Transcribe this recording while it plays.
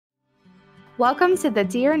Welcome to the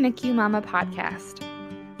Dear NICU Mama podcast.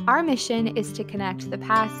 Our mission is to connect the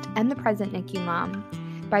past and the present NICU mom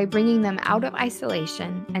by bringing them out of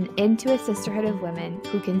isolation and into a sisterhood of women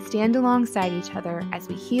who can stand alongside each other as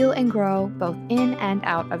we heal and grow both in and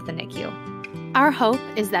out of the NICU. Our hope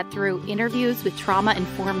is that through interviews with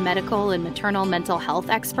trauma-informed medical and maternal mental health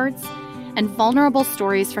experts and vulnerable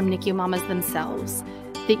stories from NICU mamas themselves,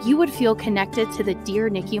 that you would feel connected to the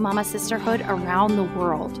Dear NICU Mama sisterhood around the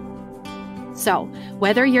world. So,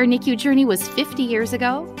 whether your NICU journey was 50 years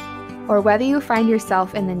ago, or whether you find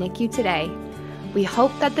yourself in the NICU today, we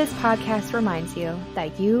hope that this podcast reminds you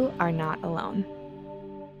that you are not alone.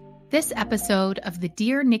 This episode of the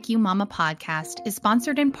Dear NICU Mama podcast is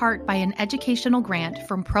sponsored in part by an educational grant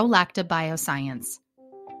from Prolacta Bioscience.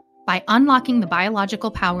 By unlocking the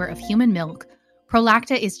biological power of human milk,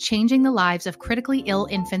 Prolacta is changing the lives of critically ill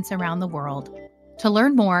infants around the world. To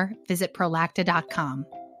learn more, visit prolacta.com.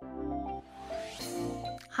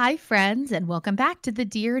 Hi, friends, and welcome back to the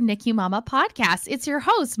Dear NICU Mama podcast. It's your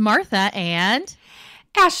host, Martha, and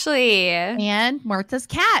Ashley. And Martha's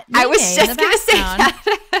cat. I was just going to say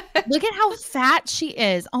that. Look at how fat she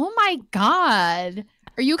is. Oh, my God.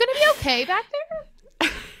 Are you going to be okay back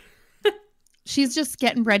there? She's just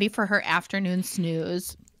getting ready for her afternoon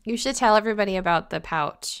snooze. You should tell everybody about the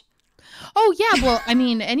pouch. Oh, yeah. Well, I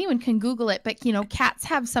mean, anyone can Google it, but, you know, cats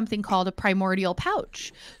have something called a primordial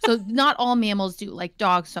pouch. So not all mammals do, like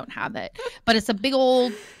dogs don't have it. But it's a big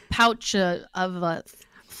old pouch of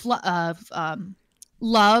love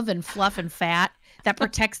and fluff and fat that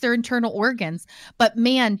protects their internal organs. But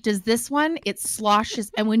man, does this one, it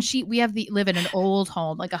sloshes. And when we live in an old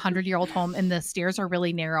home, like 100-year-old home, and the stairs are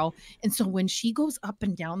really narrow. And so when she goes up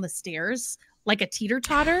and down the stairs like a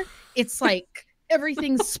teeter-totter, it's like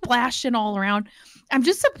everything's splashing all around. I'm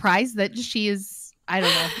just surprised that she is, I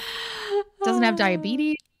don't know, doesn't have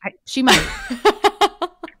diabetes. She might.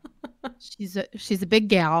 She's a big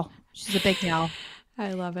gal. She's a big gal.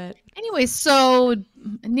 I love it. Anyway, so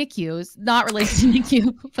NICUs, not related to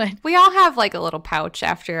NICU, but we all have like a little pouch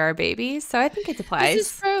after our babies, so I think it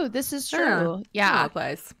applies. This is true. Yeah. It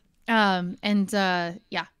applies.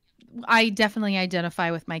 Yeah. I definitely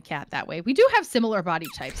identify with my cat that way. We do have similar body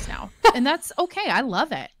types now, and that's okay. I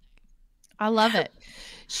love it.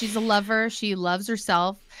 She's a lover. She loves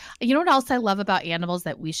herself. You know what else I love about animals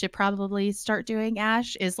that we should probably start doing,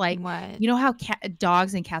 Ash, is like, what? You know how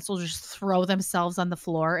dogs and cats will just throw themselves on the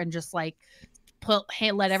floor and just like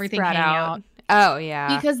let everything Spread hang out. Oh,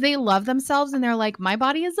 yeah. Because they love themselves and they're like, my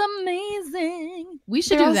body is amazing. We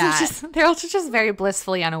should do that. They're also just very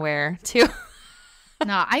blissfully unaware, too.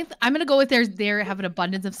 No, I'm gonna go with they have an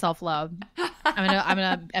abundance of self-love. I'm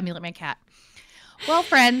gonna emulate my cat. Well,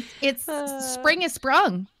 friends, it's spring is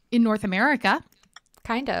sprung in North America.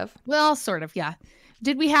 Kind of. Well, sort of, yeah.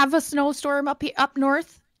 Did we have a snowstorm up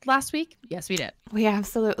north last week? Yes, we did. We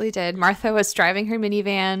absolutely did. Martha was driving her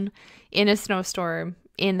minivan in a snowstorm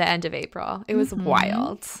in the end of April. It was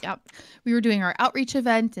wild. Yep. We were doing our outreach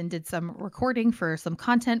event and did some recording for some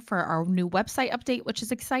content for our new website update, which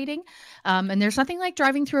is exciting. And there's nothing like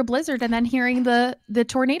driving through a blizzard and then hearing the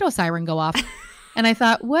tornado siren go off. And I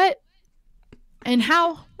thought, what? And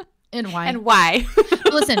how? And why? And why?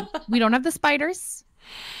 Listen, we don't have the spiders.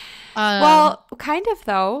 Well, kind of,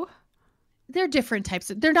 though. They're different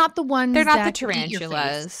types. They're not the ones. They're not that the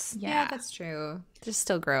tarantulas. Yeah, that's true. They're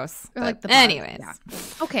still gross. They're like the anyways. Yeah.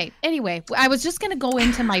 Okay. Anyway, I was just gonna go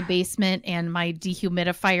into my basement and my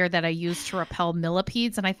dehumidifier that I use to repel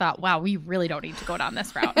millipedes, and I thought, wow, we really don't need to go down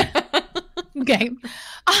this route. Okay.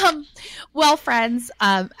 Well, friends,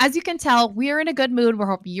 as you can tell, we're in a good mood. We're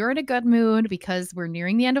hoping you're in a good mood because we're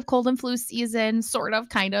nearing the end of cold and flu season, sort of,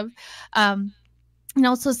 kind of. And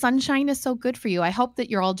also, sunshine is so good for you. I hope that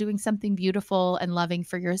you're all doing something beautiful and loving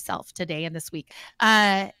for yourself today and this week.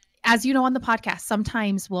 As you know, on the podcast,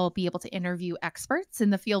 sometimes we'll be able to interview experts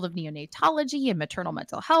in the field of neonatology and maternal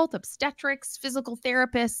mental health, obstetrics, physical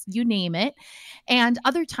therapists, you name it. And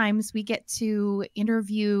other times we get to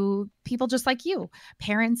interview people just like you,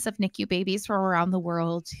 parents of NICU babies from around the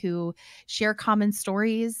world who share common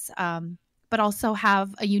stories, but also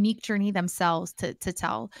have a unique journey themselves to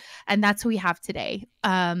tell. And that's who we have today.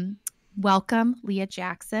 Welcome, Leah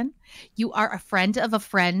Jackson. You are a friend of a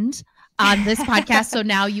friend on this podcast. So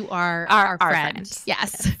now you are our friend.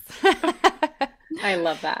 Yes. I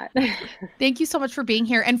love that. Thank you so much for being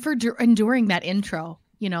here and for enduring that intro.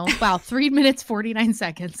 You know, wow, 3 minutes, 49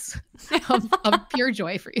 seconds of pure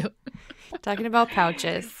joy for you. Talking about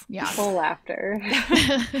pouches. Yeah. Full laughter.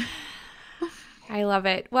 I love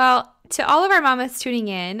it. Well, To all of our mamas tuning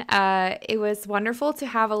in, it was wonderful to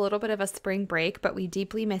have a little bit of a spring break, but we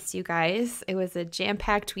deeply miss you guys. It was a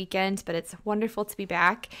jam-packed weekend, but it's wonderful to be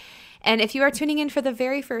back. And if you are tuning in for the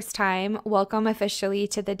very first time, welcome officially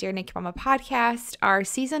to the Dear NICU Mama podcast. Our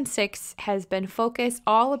season 6 has been focused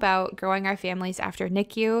all about growing our families after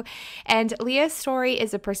NICU. And Leah's story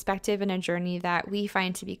is a perspective and a journey that we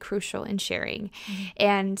find to be crucial in sharing.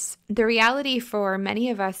 And the reality for many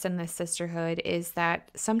of us in this sisterhood is that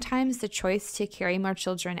sometimes the choice to carry more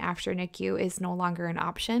children after NICU is no longer an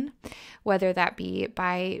option, whether that be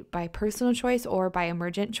by personal choice or by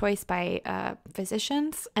emergent choice by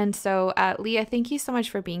physicians. And so, Leah, thank you so much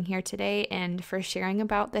for being here today and for sharing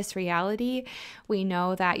about this reality. We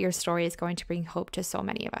know that your story is going to bring hope to so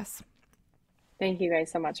many of us. Thank you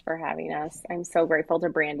guys so much for having us. I'm so grateful to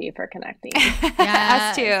Brandy for connecting.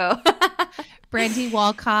 Us too. Brandy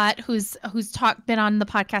Walcott, who's been on the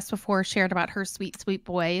podcast before, shared about her sweet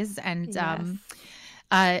boys, and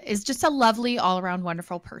is just a lovely, all-around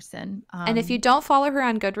wonderful person. And if you don't follow her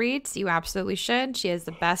on Goodreads, you absolutely should. She has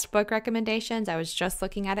the best book recommendations. I was just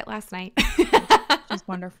looking at it last night. She's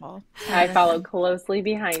wonderful. I follow closely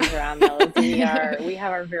behind her on those. We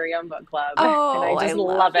have our very own book club. Oh, and I just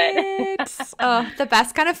love it. Oh, the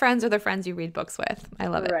best kind of friends are the friends you read books with. I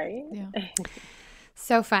love it. Right? Yeah.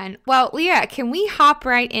 So fun. Well, Leah, can we hop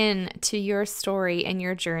right in to your story and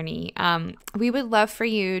your journey? We would love for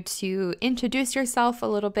you to introduce yourself a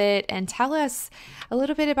little bit and tell us a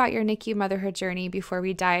little bit about your NICU motherhood journey before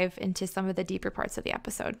we dive into some of the deeper parts of the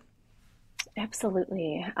episode.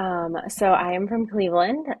 Absolutely. So I am from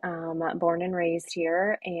Cleveland, born and raised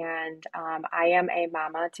here, and I am a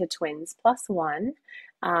mama to twins plus one.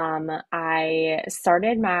 I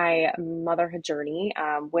started my motherhood journey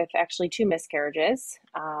with actually 2 miscarriages.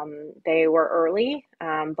 They were early,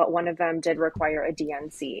 but one of them did require a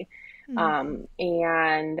DNC.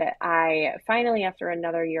 And I finally, after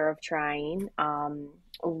another year of trying,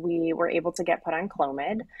 we were able to get put on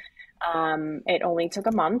Clomid. It only took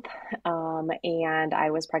a month, and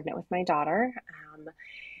I was pregnant with my daughter.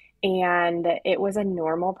 And it was a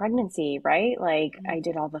normal pregnancy, right? Like I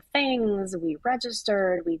did all the things, we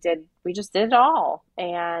registered, we just did it all.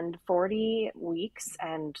 And 40 weeks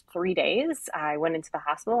and 3 days, I went into the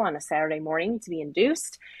hospital on a Saturday morning to be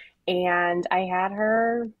induced, and I had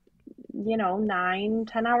her,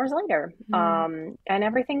 9-10 hours later. And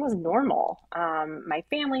everything was normal. My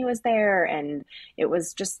family was there, and it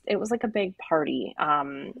was like a big party.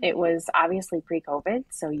 It was obviously pre-COVID,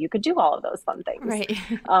 so you could do all of those fun things. Right.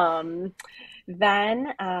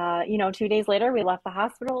 Then, 2 days later, we left the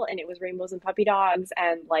hospital, and it was rainbows and puppy dogs,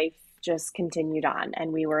 and life just continued on.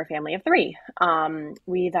 And we were a family of 3.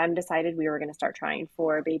 We then decided we were going to start trying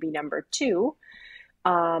for baby number 2.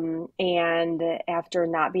 And after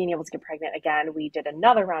not being able to get pregnant again, we did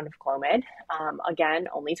another round of Clomid. Again,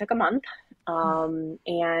 only took a month. And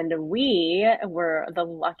we were the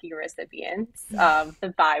lucky recipients of the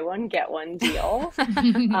buy one, get one deal.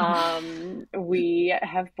 We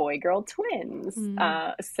have boy-girl twins.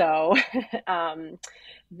 So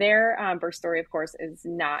their birth story, of course, is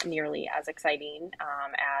not nearly as exciting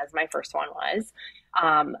as my first one was.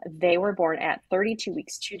 They were born at 32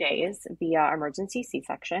 weeks, 2 days via emergency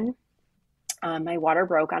C-section. My water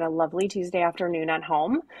broke on a lovely Tuesday afternoon at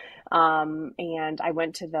home. And I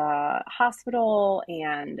went to the hospital,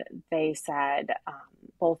 and they said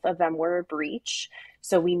both of them were a breech.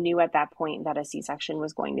 So we knew at that point that a C-section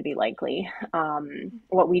was going to be likely.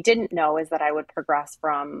 What we didn't know is that I would progress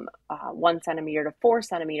from 1 centimeter to 4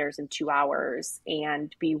 centimeters in 2 hours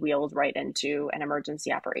and be wheeled right into an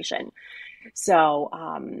emergency operation. So,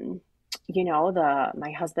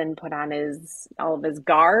 my husband put on all of his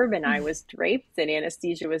garb, and I was draped, and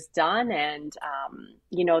anesthesia was done. And,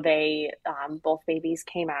 they, both babies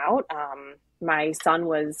came out. My son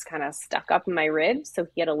was kind of stuck up in my ribs, so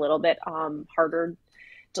he had a little bit, harder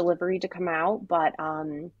delivery to come out. But,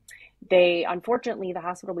 unfortunately, the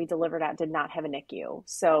hospital we delivered at did not have a NICU.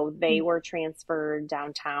 So they were transferred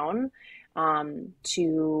downtown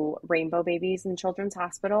to Rainbow Babies and Children's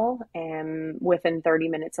Hospital, and within 30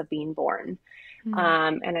 minutes of being born.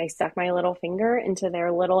 And I stuck my little finger into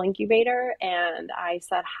their little incubator, and I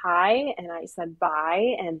said hi, and I said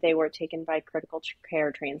bye, and they were taken by critical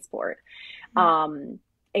care transport.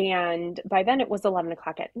 And by then it was 11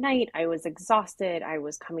 o'clock at night. I was exhausted. I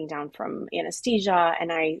was coming down from anesthesia, and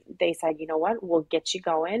they said, you know what, we'll get you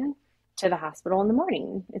going to the hospital in the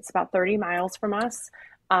morning. It's about 30 miles from us.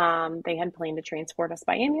 They had planned to transport us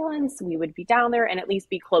by ambulance. We would be down there and at least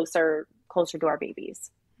be closer to our babies.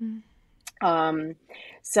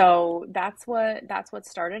 So that's what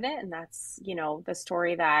started it. And that's, the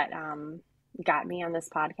story that, got me on this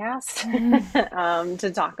podcast Mm-hmm.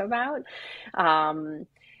 to talk about.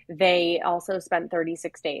 They also spent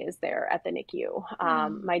 36 days there at the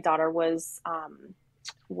NICU. My daughter was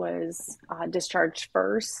discharged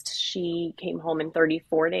first. She came home in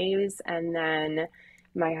 34 days, and then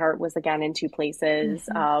my heart was again in two places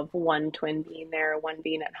of one twin being there, one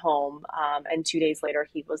being at home. And 2 days later,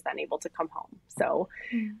 he was then able to come home. So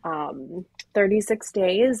 36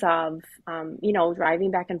 days of,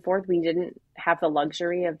 driving back and forth. We didn't have the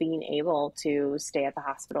luxury of being able to stay at the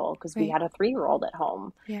hospital because we had a 3-year-old at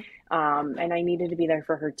home. Yeah. And I needed to be there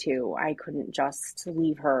for her too. I couldn't just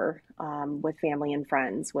leave her with family and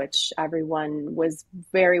friends, which everyone was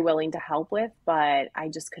very willing to help with, but I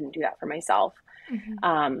just couldn't do that for myself.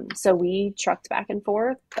 So we trucked back and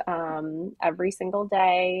forth every single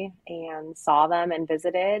day and saw them and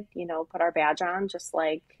visited, put our badge on just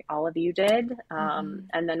like all of you did.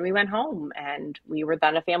 And then we went home, and we were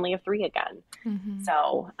then a family of 3 again.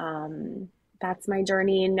 So that's my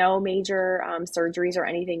journey. No major surgeries or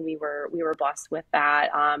anything. We were blessed with that.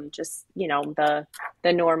 Just, the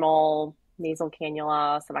normal nasal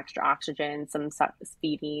cannula, some extra oxygen, some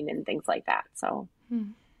feeding and things like that. So.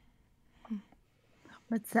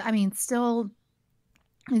 But I mean, still,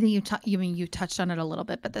 I think you touched on it a little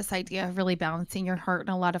bit, but this idea of really balancing your heart in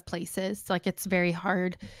a lot of places, like it's very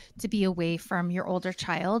hard to be away from your older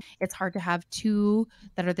child. It's hard to have two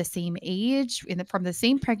that are the same age from the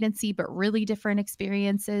same pregnancy, but really different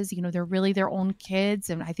experiences. They're really their own kids.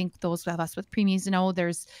 And I think those of us with preemies know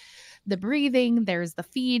there's the breathing, there's the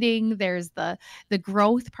feeding, there's the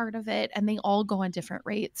growth part of it, and they all go on different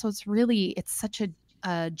rates. So it's such a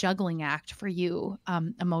juggling act for you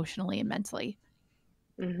emotionally and mentally.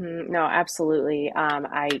 No, absolutely.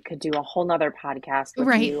 I could do a whole nother podcast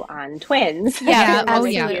with you on twins. Yeah,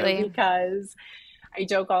 absolutely. Because I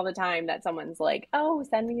joke all the time that someone's like, "Oh,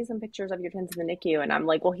 send me some pictures of your twins in the NICU," and I'm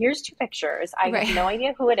like, "Well, here's 2 pictures. I have no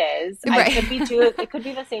idea who it is. It could be 2. It could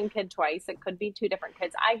be the same kid twice. It could be 2 different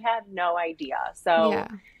kids. I have no idea." So.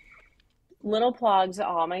 Little plug to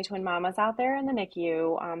all my twin mamas out there in the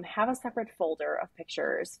NICU, have a separate folder of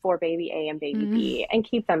pictures for baby A and baby B, and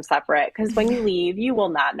keep them separate, because when you leave, you will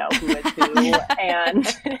not know who is who, and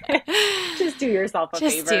just do yourself a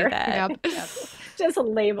favor. Just do that. Yep. Just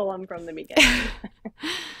label them from the beginning.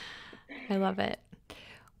 I love it.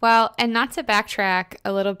 Well, and not to backtrack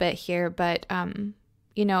a little bit here, but,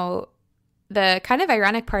 the kind of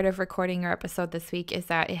ironic part of recording our episode this week is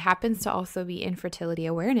that it happens to also be Infertility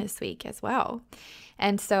Awareness Week as well.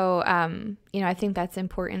 And so, I think that's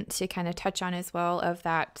important to kind of touch on as well, of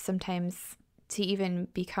that sometimes to even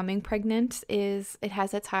becoming pregnant it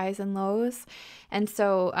has its highs and lows. And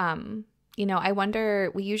so, I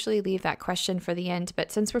wonder, we usually leave that question for the end,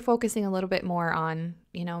 but since we're focusing a little bit more on,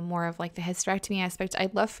 more of like the hysterectomy aspect,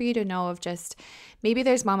 I'd love for you to know of just maybe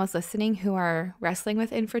there's mamas listening who are wrestling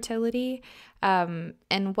with infertility,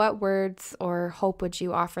 and what words or hope would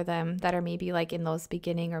you offer them that are maybe like in those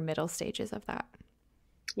beginning or middle stages of that?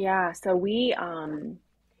 Yeah. So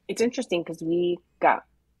it's interesting because we got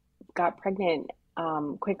pregnant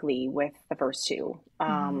quickly with the first 2,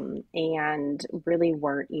 and really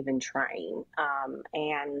weren't even trying.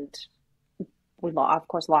 And we of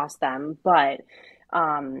course lost them, but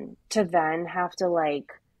to then have to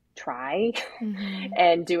like try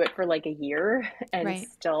and do it for like a year and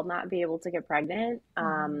still not be able to get pregnant.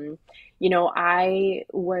 I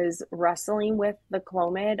was wrestling with the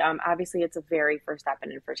Clomid. Obviously it's a very first step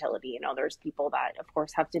in infertility. There's people that of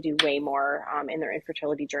course have to do way more in their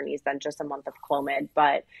infertility journeys than just a month of Clomid.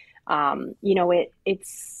 But,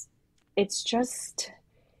 it's just,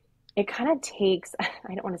 it kind of takes,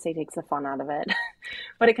 I don't want to say takes the fun out of it,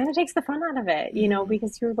 but it kind of takes the fun out of it,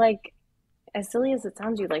 because you're like, as silly as it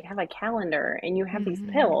sounds, you like have a calendar and you have these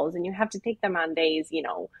pills and you have to take them on days,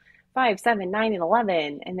 5, 7, 9, and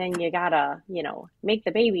 11. And then you gotta, make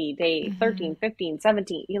the baby day 13, 15,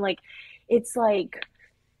 17.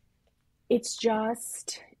 It's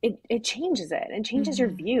just, it changes it and changes your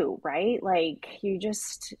view, right? Like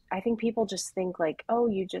I think people just think like, oh,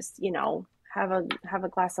 you just, have a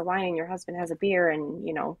glass of wine and your husband has a beer and,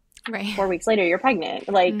 4 weeks later you're pregnant.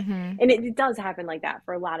 And it does happen like that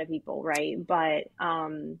for a lot of people. Right. But,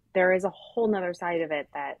 there is a whole nother side of it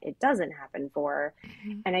that it doesn't happen for.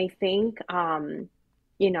 And I think,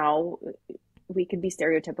 we could be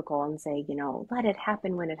stereotypical and say, let it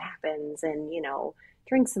happen when it happens, and,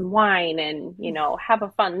 drink some wine and, have a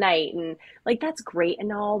fun night. And like, that's great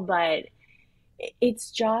and all, but it's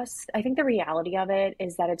just, I think the reality of it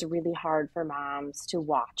is that it's really hard for moms to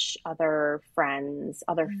watch other friends,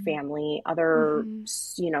 other family, other,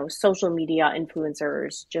 social media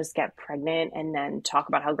influencers just get pregnant and then talk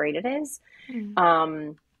about how great it is.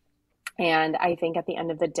 And I think at the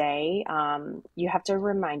end of the day, you have to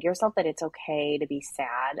remind yourself that it's okay to be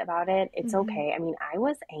sad about it. It's okay. I mean, I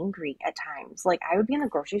was angry at times. Like, I would be in the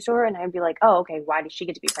grocery store and I would be like, oh, okay, why does she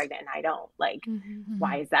get to be pregnant and I don't? Like,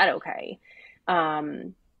 why is that okay?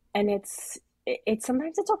 And it's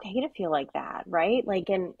sometimes it's okay to feel like that, right? Like,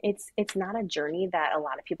 and it's not a journey that a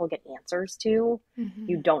lot of people get answers to.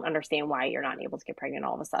 You don't understand why you're not able to get pregnant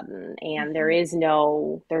all of a sudden. And there's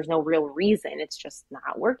no real reason. It's just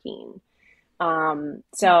not working.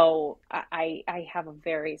 So I have a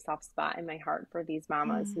very soft spot in my heart for these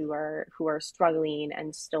mamas who are struggling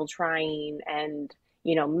and still trying and,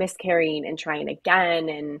 miscarrying and trying again.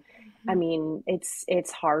 And I mean,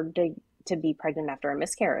 it's hard to be pregnant after a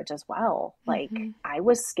miscarriage as well. Like, I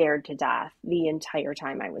was scared to death the entire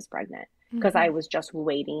time I was pregnant because I was just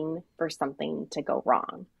waiting for something to go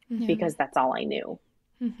wrong because that's all I knew.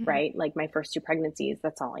 Right? Like, my first 2 pregnancies,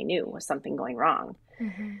 that's all I knew was something going wrong.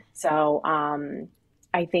 So,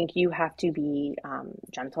 I think you have to be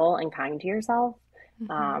gentle and kind to yourself,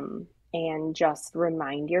 and just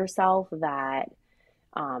remind yourself that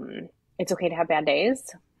it's okay to have bad days.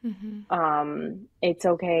 It's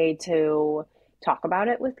okay to talk about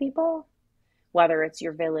it with people, whether it's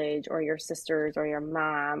your village or your sisters or your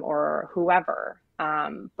mom or whoever.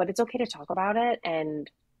 But it's okay to talk about it and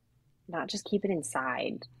not just keep it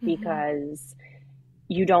inside, because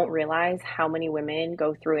you don't realize how many women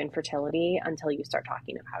go through infertility until you start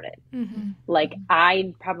talking about it. Like,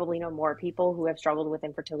 I probably know more people who have struggled with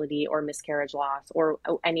infertility or miscarriage loss or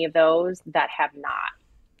any of those that have not.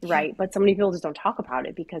 Right. But so many people just don't talk about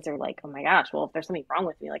it because they're like, oh my gosh, well, if there's something wrong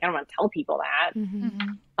with me, like, I don't want to tell people that.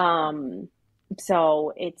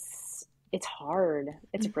 So it's hard.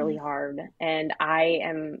 It's really hard. And I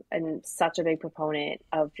am such a big proponent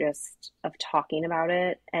of talking about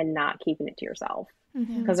it and not keeping it to yourself.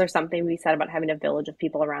 Because there's something we said about having a village of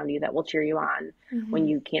people around you that will cheer you on when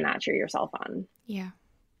you cannot cheer yourself on. Yeah,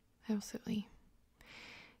 absolutely.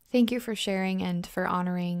 Thank you for sharing and for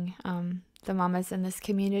honoring the mamas in this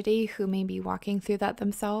community who may be walking through that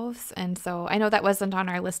themselves. And so I know that wasn't on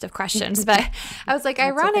our list of questions, but I was like,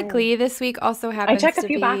 ironically, this week also happens to be... I check a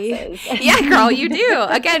few boxes. Yeah, girl, you do.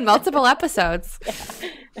 Again, multiple episodes.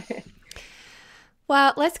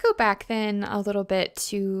 Well, let's go back then a little bit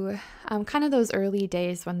to kind of those early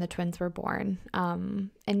days when the twins were born, and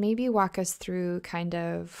maybe walk us through kind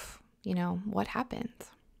of, what happened.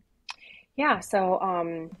 Yeah,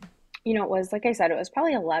 so, it was, like I said, it was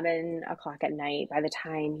probably 11 o'clock at night by the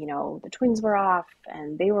time, the twins were off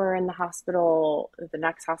and they were in the hospital, the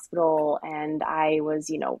next hospital, and I was,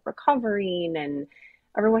 recovering, and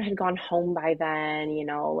everyone had gone home by then,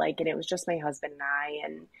 and it was just my husband and I,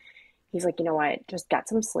 and he's like, you know what, just get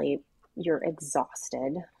some sleep. You're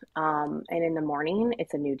exhausted. And in the morning,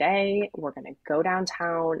 it's a new day. We're going to go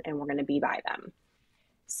downtown and we're going to be by them.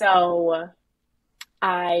 So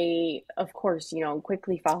I, of course,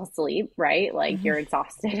 quickly fall asleep, right? Like, you're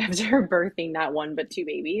exhausted after birthing not 1, but 2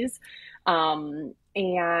 babies.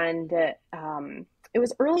 It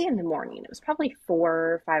was early in the morning. It was probably 4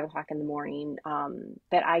 or 5 o'clock in the morning,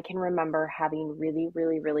 that I can remember having really,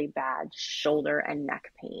 really, really bad shoulder and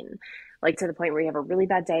neck pain. Like, to the point where you have a really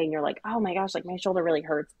bad day and you're like, oh my gosh, like, my shoulder really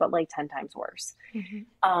hurts, but like 10 times worse.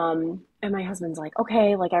 And my husband's like,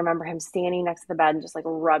 okay, like, I remember him standing next to the bed and just like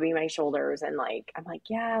rubbing my shoulders. And like, I'm like,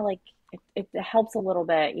 yeah, like it helps a little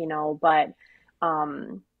bit, but,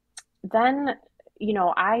 then,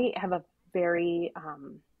 I have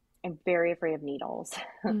I'm very afraid of needles.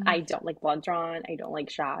 I don't like blood drawn. I don't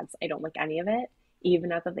like shots. I don't like any of it,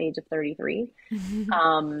 even at the age of 33.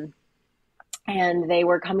 And they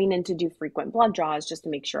were coming in to do frequent blood draws just to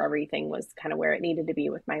make sure everything was kind of where it needed to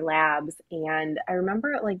be with my labs. And I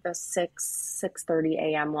remember like the 6:30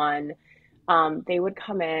 a.m. one, they would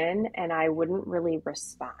come in and I wouldn't really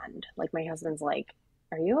respond. Like, my husband's like,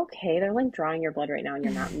 are you okay? They're like drawing your blood right now and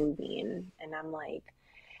you're not moving. And I'm like,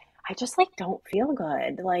 I just like don't feel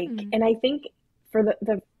good. Like, and I think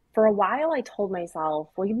for a while I told myself,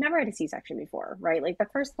 well, you've never had a C-section before, right? Like, the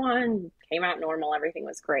first one came out normal. Everything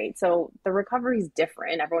was great. So the recovery is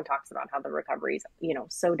different. Everyone talks about how the recovery is,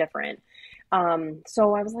 so different.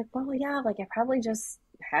 So I was like, well, yeah, like, I probably just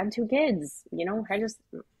had 2 kids,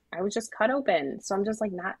 I was just cut open. So I'm just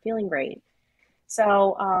like not feeling great.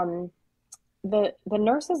 So, the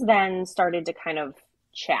nurses then started to kind of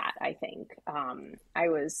chat, I think. I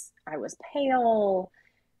was pale.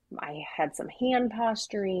 I had some hand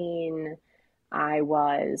posturing. I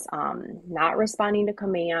was not responding to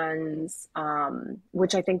commands,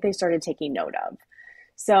 which I think they started taking note of.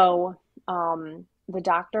 So the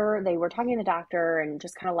doctor, they were talking to the doctor and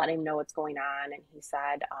just kind of letting him know what's going on. And he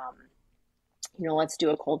said, let's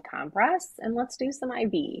do a cold compress and let's do some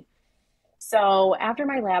IV. So after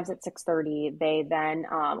my labs at 6:30, they then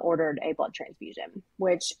ordered a blood transfusion,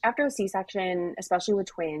 which after a C-section, especially with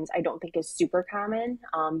twins, I don't think is super common.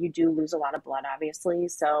 You do lose a lot of blood, obviously.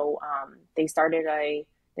 So they started a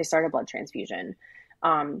blood transfusion.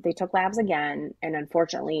 They took labs again, and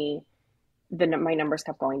unfortunately, my numbers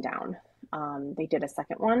kept going down. They did a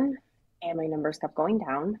second one, and my numbers kept going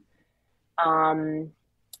down.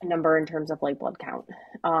 Number in terms of like blood count.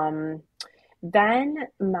 Then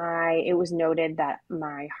it was noted that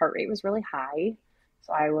my heart rate was really high.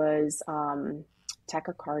 So I was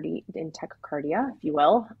tachycardia, if you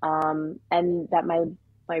will, and that my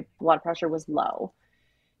blood pressure was low.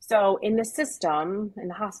 So in the system, in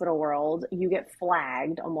the hospital world, you get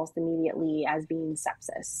flagged almost immediately as being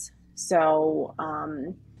sepsis. So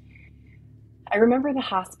I remember the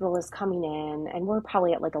hospitalist coming in, and we're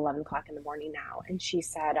probably at like 11 o'clock in the morning now. And she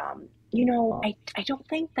said, I don't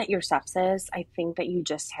think that you're sepsis. I think that you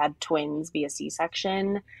just had twins via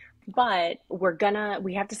C-section, but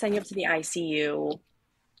we have to send you up to the ICU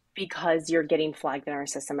because you're getting flagged in our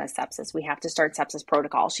system as sepsis. We have to start sepsis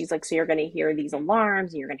protocol. She's like, so you're going to hear these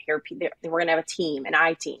alarms, and you're going to hear, we're going to have a team, an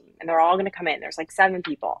I team, and they're all going to come in. There's like 7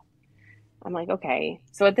 people. I'm like, okay.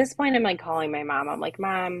 So at this point, I'm like calling my mom. I'm like,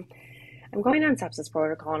 Mom, I'm going on sepsis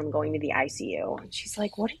protocol and I'm going to the ICU. And she's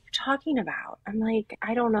like, what are you talking about? I'm like,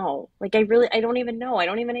 I don't know. Like, I don't even know. I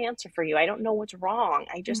don't even answer for you. I don't know what's wrong.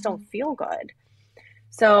 I just don't feel good.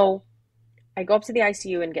 So I go up to the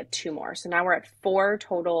ICU and get 2 more. So now we're at 4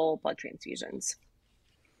 total blood transfusions.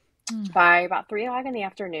 By about 3 o'clock in the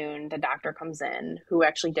afternoon, the doctor comes in who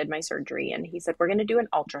actually did my surgery. And he said, we're going to do an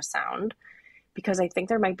ultrasound because I think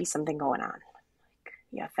there might be something going on. I'm like,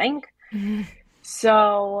 you think?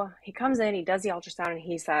 So he comes in, he does the ultrasound, and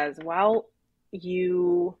he says, well,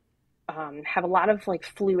 you have a lot of like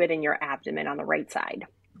fluid in your abdomen on the right side.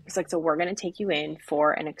 He's like, so we're going to take you in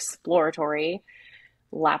for an exploratory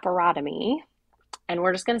laparotomy, and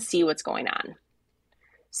we're just going to see what's going on.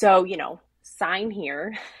 So, sign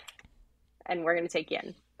here, and we're going to take you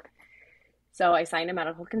in. So I signed a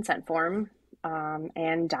medical consent form.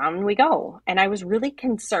 And down we go. And I was really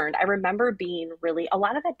concerned. I remember a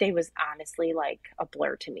lot of that day was honestly like a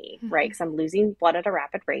blur to me, right? Because I'm losing blood at a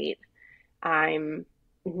rapid rate. I'm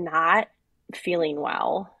not feeling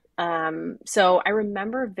well. So I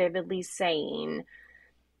remember vividly saying,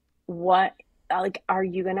 are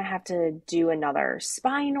you going to have to do another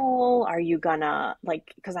spinal? Are you gonna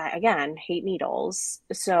because I, again, hate needles.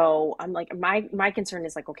 So I'm like, my concern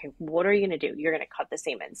is like, okay, what are you going to do? You're going to cut the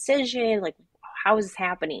same incision? Like, how is this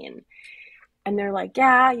happening? And they're like,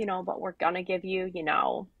 yeah, but we're going to give you,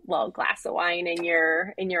 a little glass of wine in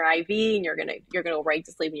your IV, and you're going to go right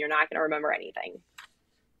to sleep and you're not going to remember anything.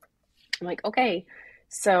 I'm like, okay.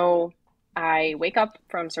 So I wake up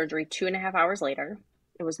from surgery 2.5 hours later.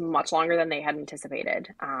 It was much longer than they had anticipated.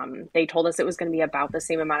 They told us it was going to be about the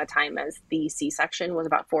same amount of time as the C-section, was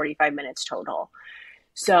about 45 minutes total.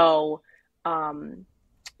 So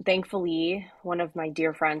thankfully, one of my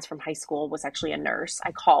dear friends from high school was actually a nurse.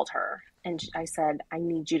 I called her and I said, I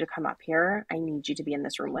need you to come up here. I need you to be in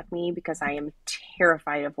this room with me because I am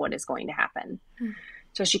terrified of what is going to happen.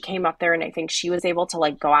 So she came up there, and I think she was able to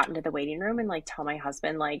like go out into the waiting room and like tell my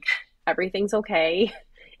husband, like, everything's okay.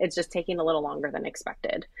 It's just taking a little longer than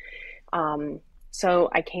expected. So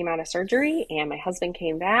I came out of surgery, and my husband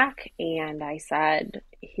came back, and he said,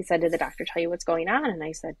 did the doctor tell you what's going on? And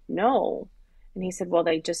I said, no. And he said, well,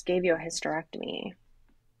 they just gave you a hysterectomy.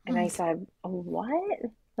 And I said, oh, what?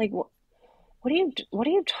 Like, what are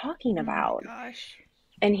you talking about? Oh my gosh.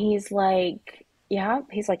 And he's like, yeah,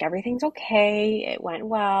 everything's okay. It went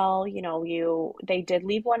well. They did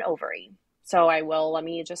leave 1 ovary. So let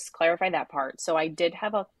me just clarify that part. So I did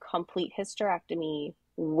have a complete hysterectomy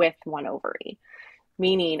with 1 ovary,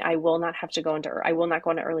 meaning I will not go into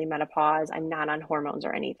early menopause. I'm not on hormones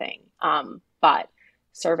or anything. But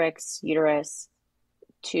cervix, uterus,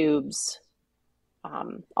 tubes,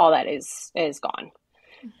 all that is gone.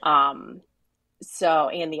 So,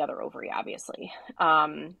 and the other ovary, obviously.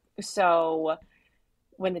 So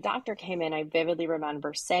when the doctor came in, I vividly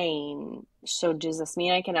remember saying, so does this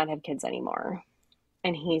mean I cannot have kids anymore?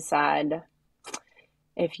 And he said,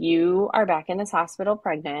 if you are back in this hospital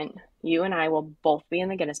pregnant, you and I will both be in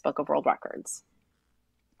the Guinness Book of World Records.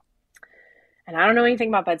 And I don't know anything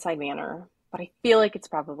about bedside manner, but I feel like it's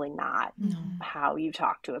probably not how you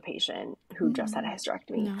talk to a patient who just had a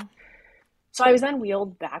hysterectomy. No. So I was then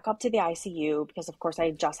wheeled back up to the ICU because, of course, I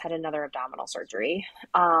had just had another abdominal surgery.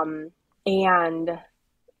 And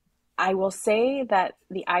I will say that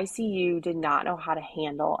the ICU did not know how to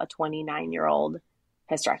handle a 29-year-old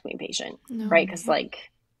hysterectomy patient, right? Because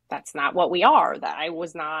that's not what we are. That I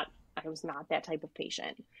was not that type of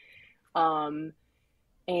patient. And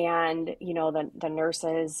the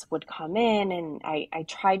nurses would come in, and I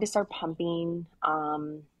tried to start pumping,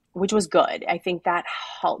 which was good. I think that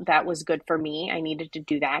helped. That was good for me. I needed to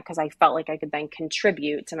do that because I felt like I could then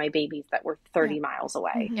contribute to my babies that were 30 miles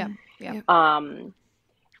away.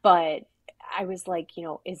 But I was like,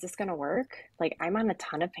 is this going to work? Like, I'm on a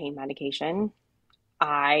ton of pain medication.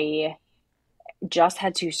 I just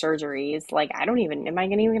had 2 surgeries. Like, am I even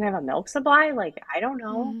gonna have a milk supply? Like, I don't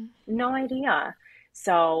know. No idea.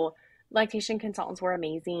 So lactation consultants were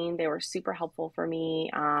amazing. They were super helpful for me.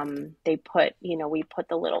 We put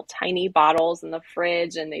the little tiny bottles in the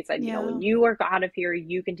fridge, and they said, when you are out of here,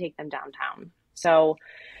 you can take them downtown. So,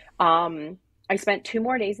 I spent 2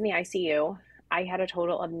 more days in the ICU. I had a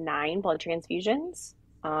total of 9 blood transfusions.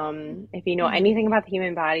 If you know anything about the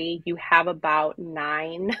human body, you have about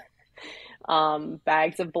 9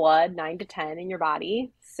 bags of blood, 9 to 10 in your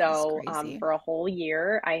body. So for a whole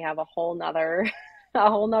year, I have a whole nother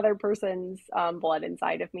person's blood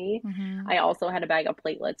inside of me. I also had a bag of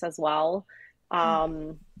platelets as well.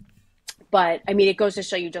 But I mean, it goes to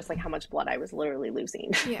show you just like how much blood I was literally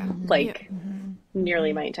losing.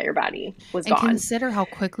 Nearly my entire body was gone. Consider how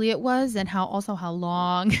quickly it was, and how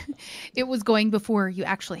long it was going before you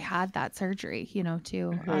actually had that surgery,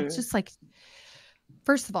 too. It's just like,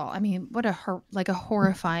 first of all, I mean, what a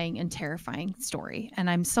horrifying and terrifying story. And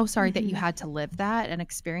I'm so sorry that you had to live that and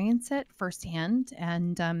experience it firsthand.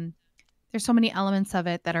 And there's so many elements of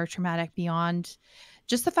it that are traumatic beyond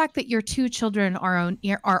just the fact that your 2 children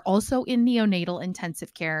are also in neonatal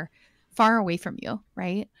intensive care far away from you,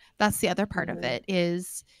 right? That's the other part of it,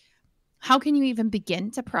 is how can you even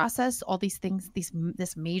begin to process all these things,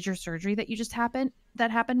 this major surgery that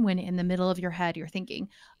happened when in the middle of your head, you're thinking,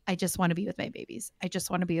 I just want to be with my babies. I just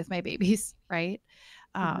want to be with my babies. Right.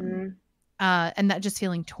 And that just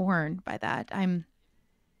feeling torn by that.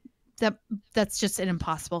 That's just an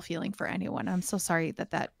impossible feeling for anyone. I'm so sorry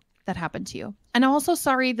that happened to you. And I'm also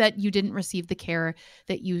sorry that you didn't receive the care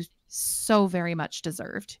that you so very much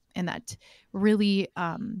deserved in that really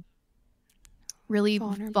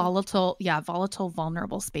volatile,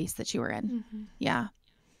 vulnerable space that you were in. Yeah.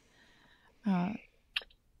 And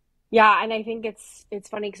I think it's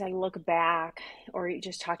funny because I look back, or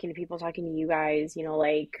just talking to people, talking to you guys, how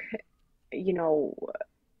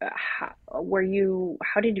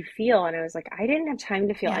did you feel? And I was like, I didn't have time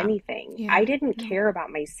to feel anything. I didn't care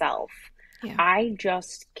about myself. I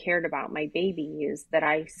just cared about my babies that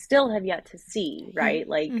I still have yet to see, right?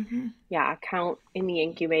 Count in the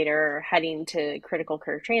incubator, heading to critical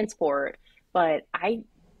care transport. But I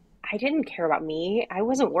didn't care about me. I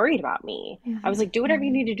wasn't worried about me. I was like, do whatever you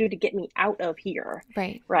need to do to get me out of here.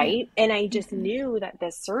 Right. And I just knew that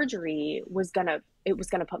this surgery was gonna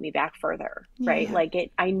put me back further. Right.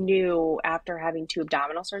 I knew after having 2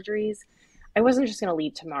 abdominal surgeries, I wasn't just going to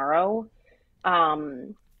leave tomorrow.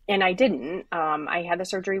 And I didn't. I had the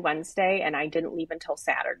surgery Wednesday, and I didn't leave until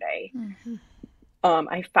Saturday.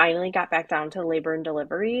 I finally got back down to labor and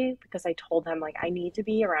delivery because I told them, I need to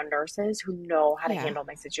be around nurses who know how to handle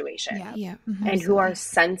my situation and who are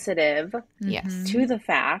sensitive to the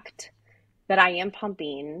fact that I am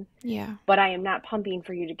pumping, but I am not pumping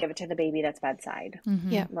for you to give it to the baby that's bedside.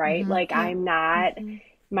 Right. I'm not,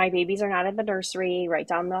 my babies are not at the nursery right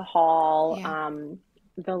down the hall.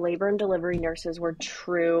 The labor and delivery nurses were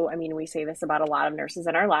true. I mean, we say this about a lot of nurses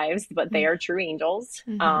in our lives, but they are true angels.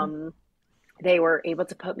 They were able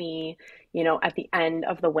to put me, at the end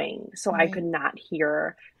of the wing. So I could not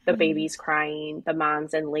hear the babies crying, the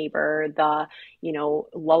moms in labor, the,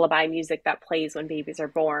 lullaby music that plays when babies are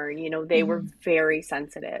born. They were very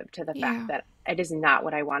sensitive to the fact that it is not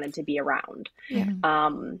what I wanted to be around.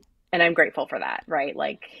 And I'm grateful for that. Right.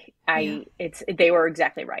 They were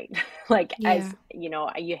exactly right. As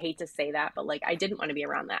you hate to say that, but I didn't want to be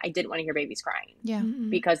around that. I didn't want to hear babies crying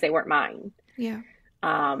because they weren't mine.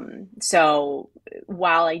 So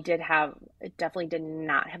while I definitely did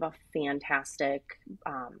not have a fantastic,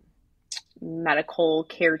 medical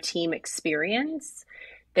care team experience,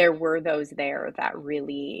 there were those there that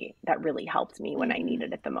really helped me when I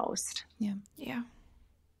needed it the most. Yeah.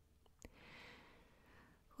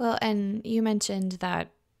 Well, and you mentioned that,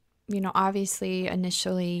 obviously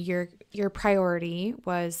initially your priority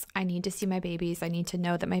was, I need to see my babies. I need to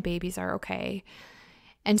know that my babies are okay.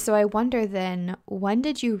 And so I wonder then, when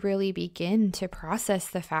did you really begin to process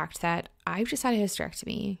the fact that I've just had a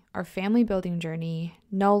hysterectomy? Our family building journey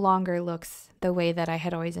no longer looks the way that I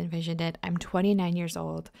had always envisioned it. I'm 29 years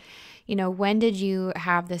old. When did you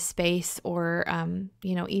have the space or,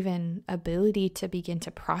 even ability to begin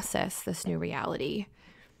to process this new reality?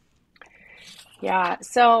 Yeah,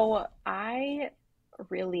 so I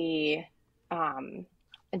really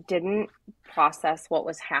didn't process what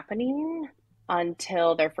was happening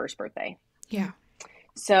until their first birthday. Yeah.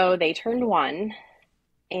 So they turned 1,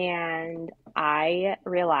 and I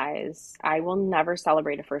realized I will never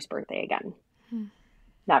celebrate a first birthday again.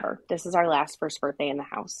 Never. This is our last first birthday in the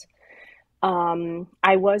house.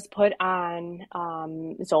 I was put on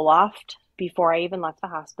Zoloft before I even left the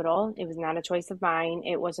hospital. It was not a choice of mine.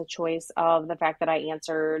 It was a choice of the fact that I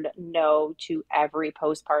answered no to every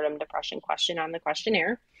postpartum depression question on the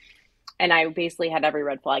questionnaire. And I basically had every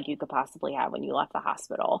red flag you could possibly have when you left the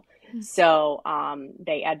hospital. So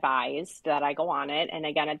they advised that I go on it. And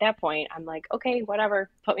again, at that point, I'm like, okay, whatever,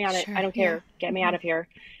 put me on it. I don't care. Get me out of here.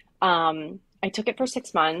 I took it for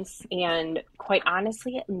 6 months, and quite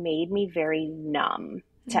honestly, it made me very numb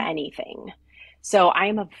to anything. So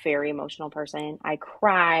I'm a very emotional person. I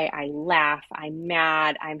cry, I laugh, I'm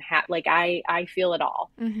mad, I'm happy. I feel it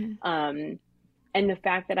all. And the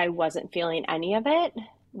fact that I wasn't feeling any of it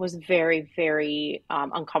was very, very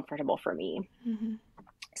uncomfortable for me.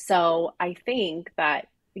 So I think that,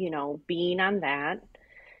 being on that,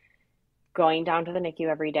 going down to the NICU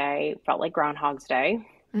every day felt like Groundhog's Day.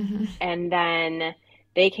 And then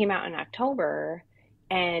they came out in October,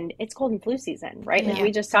 and it's cold and flu season, right? Like we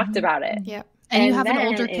just talked about it. Yep. And you have an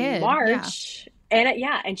older kid. In March,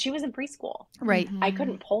 and she was in preschool. Right. I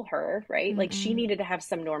couldn't pull her, right? Like she needed to have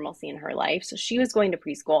some normalcy in her life. So she was going to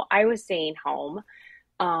preschool. I was staying home.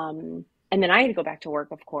 And then I had to go back to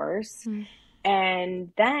work, of course.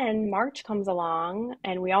 And then March comes along,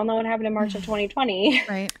 and we all know what happened in March of 2020.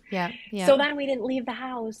 Right. Yeah. So then we didn't leave the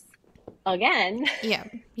house again.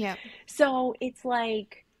 Yeah. So it's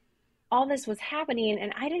like all this was happening,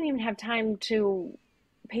 and I didn't even have time to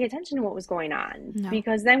pay attention to what was going on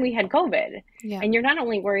because then we had COVID. And you're not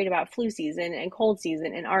only worried about flu season and cold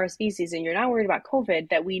season and RSV season, you're not worried about COVID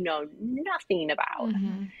that we know nothing about.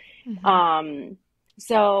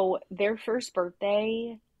 So their first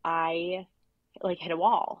birthday, I hit a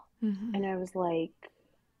wall, and I was like,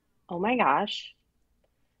 oh my gosh,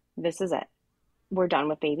 this is it. We're done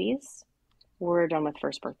with babies. We're done with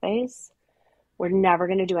first birthdays. We're never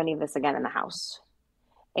going to do any of this again in the house.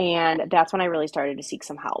 And that's when I really started to seek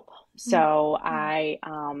some help. So I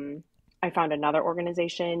found another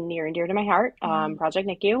organization near and dear to my heart, Project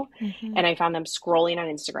NICU, and I found them scrolling on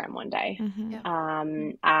Instagram one day.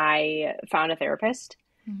 I found a therapist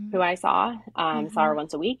who I saw her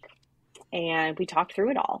once a week, and we talked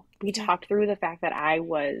through it all. We talked through the fact that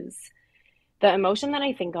the emotion that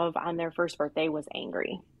I think of on their first birthday was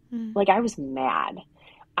angry. Like I was mad.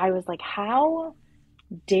 I was like, how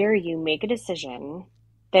dare you make a decision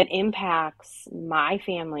that impacts my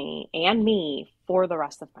family and me for the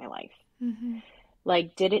rest of my life?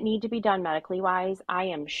 Like, did it need to be done medically wise? I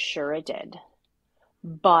am sure it did.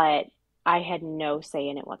 But I had no say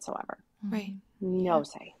in it whatsoever. Right. No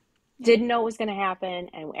say. Didn't know it was going to happen.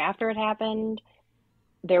 And after it happened,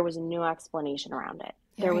 there was no explanation around it.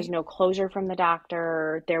 There was no closure from the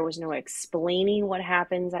doctor. There was no explaining what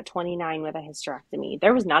happens at 29 with a hysterectomy.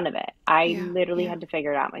 There was none of it. I literally had to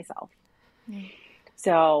figure it out myself.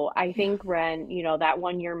 So I think when, that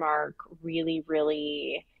 1 year mark really,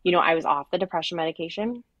 really, I was off the depression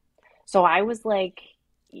medication. So I was like,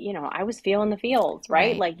 I was feeling the feels,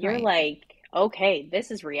 right? Like you're like, okay,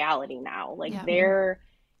 this is reality now. Like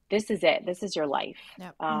this is it. This is your life.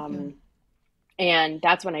 And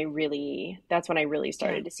that's when I really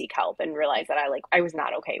started to seek help and realize that I was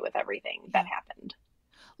not okay with everything that happened.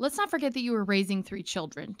 Let's not forget that you were raising 3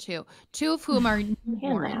 children too, 2 of whom are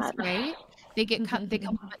newborns, right? They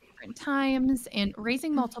come up at different times, and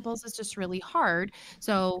raising multiples is just really hard.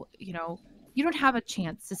 So, you don't have a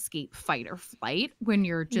chance to escape fight or flight when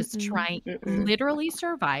you're just trying, literally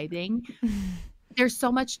surviving. There's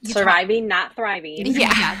so much surviving, not thriving.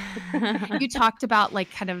 You talked about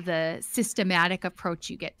kind of the systematic approach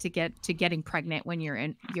you get to getting pregnant when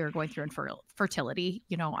you're going through infertility.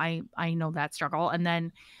 I know that struggle, and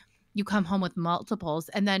then you come home with multiples,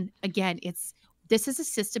 and then again, this is a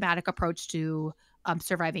systematic approach to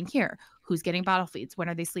surviving here. Who's getting bottle feeds? When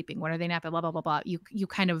are they sleeping? When are they napping? Blah blah blah blah. You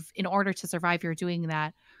kind of, in order to survive, you're doing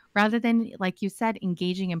that rather than, like you said,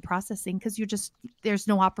 engaging and processing because there's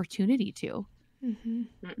no opportunity to.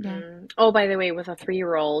 Yeah. Oh, by the way, with a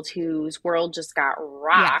 3-year-old whose world just got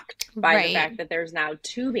rocked by the Right. fact that there's now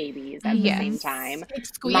 2 babies at the same Yes. time.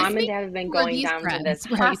 Excuse Mom and me? dad have been Who are going these down to this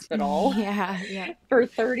friends? Right. hospital Yeah. for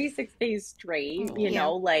 36 days straight, Yeah.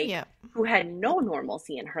 like Yeah. who had no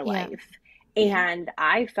normalcy in her Yeah. life. Yeah. And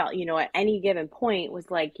I felt, at any given point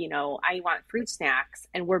was like, I want fruit snacks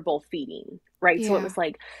and we're both feeding, right? So it Yeah. was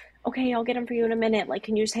like, okay, I'll get them for you in a minute. Like,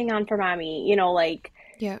 can you just hang on for mommy? Like,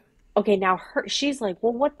 Yeah. okay, now she's like,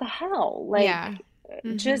 well, what the hell? Like, Yeah.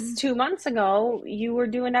 just 2 months ago, you were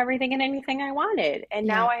doing everything and anything I wanted. And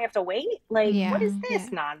now Yeah. I have to wait? Like, what is Yeah.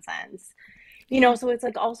 this nonsense? Yeah. So it's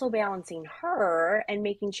like also balancing her and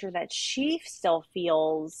making sure that she still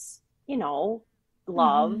feels,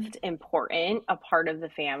 loved, important, a part of the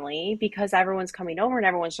family, because everyone's coming over and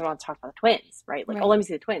everyone's just want to talk about the twins, right? Like, oh, let me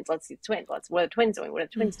see the twins. Let's see the twins. What are the twins doing? What are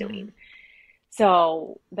the twins doing?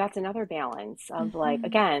 So that's another balance of like,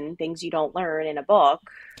 again, things you don't learn in a book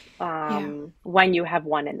when you have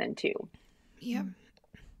 1 and then 2. Yeah.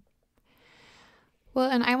 Well,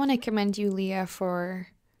 and I want to commend you, Leah, for,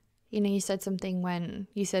 you said something when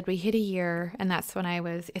you said we hit a year, and that's when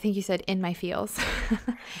I think you said in my feels.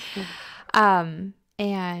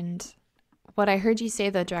 And what I heard you say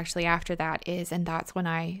though directly after that is, and that's when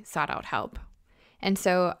I sought out help. And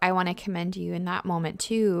so I want to commend you in that moment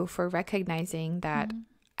too for recognizing that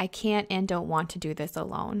I can't and don't want to do this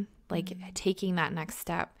alone, like taking that next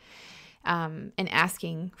step. And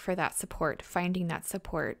asking for that support, finding that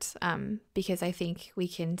support, because I think we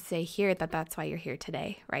can say here that that's why you're here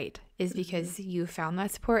today, right? Is because you found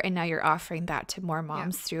that support and now you're offering that to more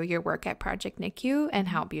moms through your work at Project NICU, and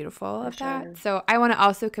how beautiful of that. So I want to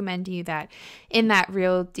also commend you that in that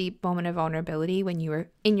real deep moment of vulnerability when you were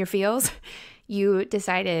in your feels, you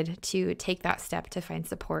decided to take that step to find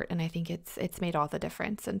support, and I think it's made all the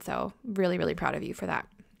difference. And so really, really proud of you for that.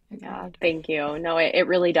 Yeah, thank you. No, it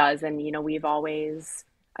really does. And,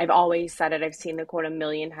 I've always said it. I've seen the quote a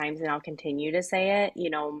million times and I'll continue to say it.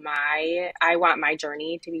 I want my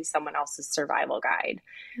journey to be someone else's survival guide,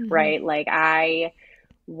 right? Like I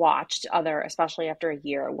watched especially after a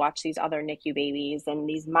year, watch these other NICU babies and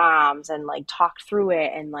these moms and like talked through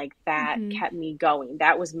it. And like that kept me going.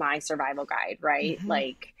 That was my survival guide, right?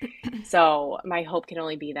 Like, so my hope can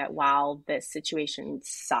only be that while this situation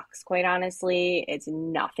sucks, quite honestly, it's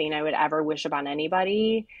nothing I would ever wish upon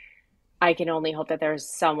anybody. I can only hope that there's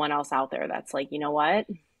someone else out there that's like, you know what?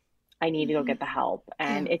 I need to go get the help,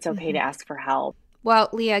 and it's okay to ask for help. Well,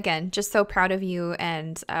 Leah, again, just so proud of you,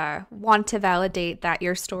 and want to validate that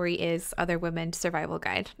your story is other women's survival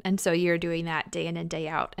guide. And so you're doing that day in and day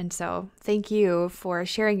out. And so thank you for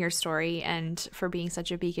sharing your story and for being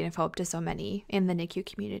such a beacon of hope to so many in the NICU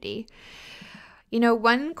community.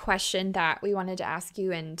 One question that we wanted to ask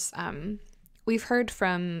you, and we've heard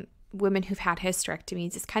from women who've had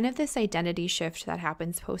hysterectomies, is kind of this identity shift that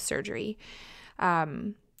happens post-surgery.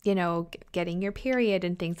 Getting your period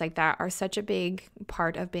and things like that are such a big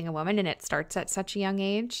part of being a woman, and it starts at such a young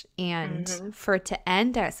age. And for it to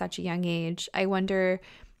end at such a young age, I wonder,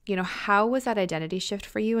 how was that identity shift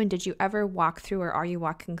for you? And did you ever walk through, or are you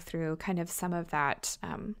walking through kind of some of that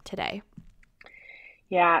today?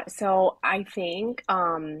 Yeah, so I think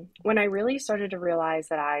when I really started to realize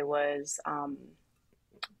that I was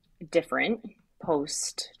different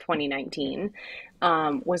post 2019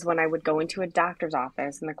 was when I would go into a doctor's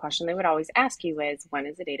office, and the question they would always ask you is, when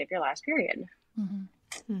is the date of your last period?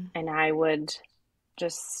 And I would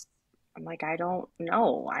I'm like, I don't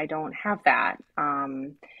know. I don't have that.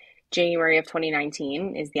 January of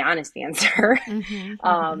 2019 is the honest answer.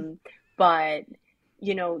 But,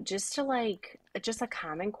 just a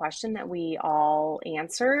common question that we all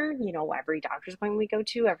answer, every doctor's appointment we go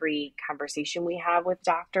to, every conversation we have with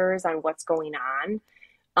doctors on what's going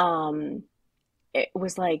on. It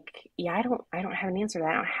was like, yeah, I don't have an answer to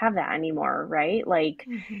that. I don't have that anymore. Right. Like,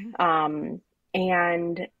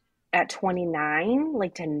 and at 29,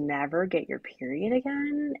 like to never get your period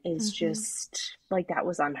again is just like, that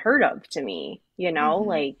was unheard of to me,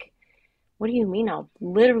 like, what do you mean I'll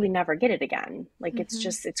literally never get it again? Like,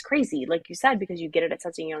 it's crazy. Like you said, because you get it at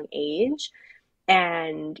such a young age.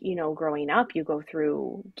 And, growing up, you go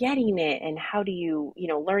through getting it, and how do you,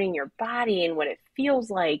 learning your body and what it feels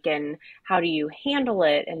like, and how do you handle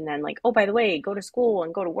it? And then like, oh, by the way, go to school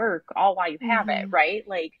and go to work all while you have it, right?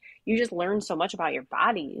 Like, you just learn so much about your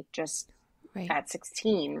body just at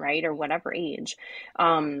 16, right? Or whatever age.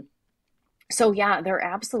 So yeah, there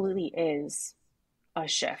absolutely is a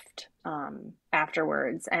shift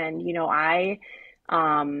afterwards. And,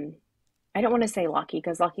 I don't want to say lucky,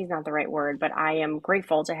 because lucky is not the right word, but I am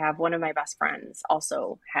grateful to have one of my best friends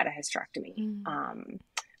also had a hysterectomy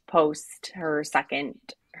post her second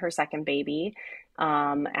baby,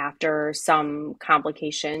 after some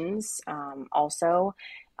complications, also.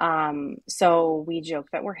 So we joke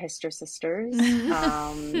that we're Hyster sisters.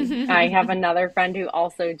 I have another friend who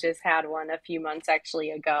also just had one a few months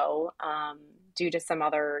actually ago, due to some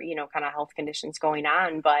other, kind of health conditions going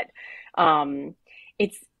on. But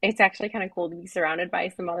it's actually kind of cool to be surrounded by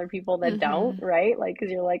some other people that don't, right? Like, because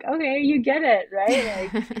you're like, okay, you get it,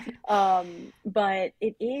 right? Like, but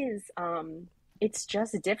it is, it's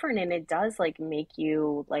just different, and it does like make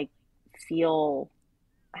you like feel,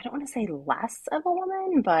 I don't want to say less of a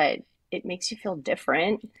woman, but it makes you feel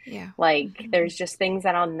different. Yeah. Like there's just things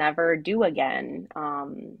that I'll never do again.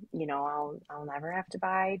 I'll never have to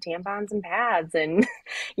buy tampons and pads, and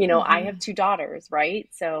I have two daughters, right?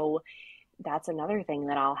 So that's another thing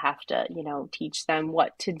that I'll have to, teach them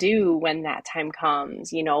what to do when that time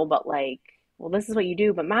comes, but like, well, this is what you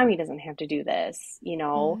do, but mommy doesn't have to do this,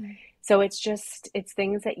 So it's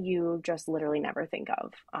things that you just literally never think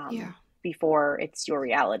of, before it's your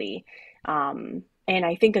reality. And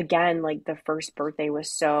I think again, like the first birthday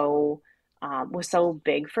was so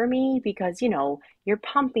big for me because, you're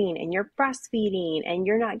pumping and you're breastfeeding and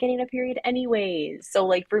you're not getting a period anyways. So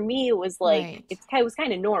like for me, it was like, it was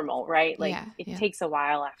kind of normal, right? Like it takes a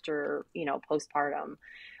while after, postpartum.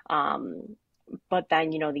 But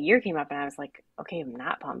then, the year came up and I was like, okay, I'm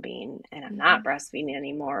not pumping and I'm not breastfeeding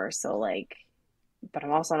anymore. So like, but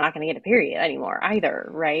I'm also not going to get a period anymore either.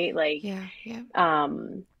 Right. Like,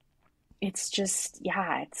 it's just,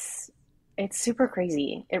 it's super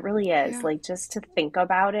crazy. It really is. Like just to think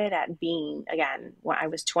about it at being, again, when I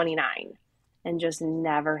was 29 and just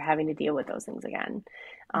never having to deal with those things again.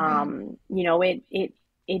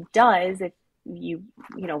 It does, if we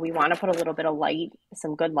want to put a little bit of light,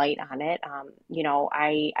 some good light on it.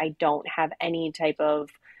 I don't have any type of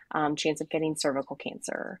chance of getting cervical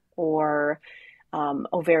cancer or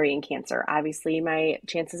ovarian cancer. Obviously, my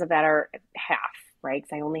chances of that are half, right?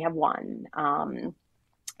 Because I only have one.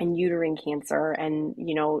 And uterine cancer and,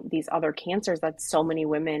 these other cancers that so many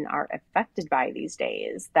women are affected by these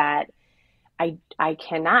days that I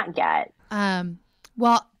cannot get.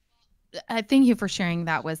 Well, I thank you for sharing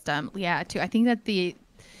that wisdom, Leah, too. I think that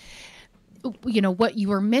what you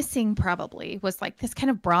were missing probably was like this kind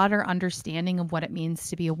of broader understanding of what it means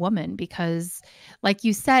to be a woman, because like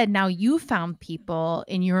you said, now you found people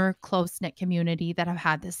in your close-knit community that have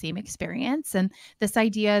had the same experience. And this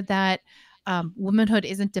idea that womanhood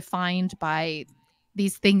isn't defined by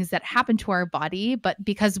these things that happen to our body, but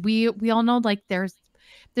because we all know like there's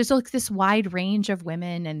like this wide range of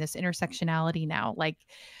women and this intersectionality now, like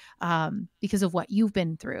because of what you've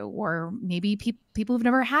been through, or maybe people who've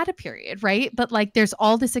never had a period, right? But like there's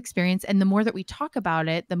all this experience, and the more that we talk about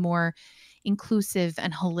it, the more inclusive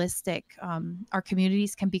and holistic our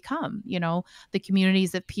communities can become. The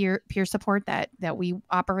communities of peer support that we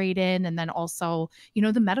operate in, and then also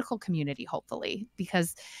the medical community, hopefully,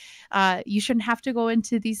 because you shouldn't have to go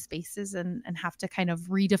into these spaces and have to kind of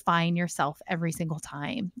redefine yourself every single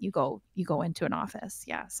time you go into an office.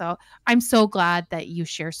 Yeah. So I'm so glad that you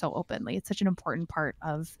share so openly. It's such an important part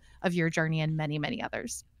of your journey and many, many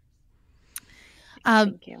others.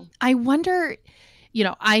 Thank you. I wonder,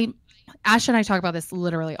 Ash and I talk about this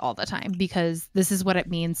literally all the time, because this is what it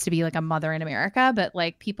means to be like a mother in America. But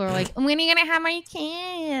like people are like, when are you going to have my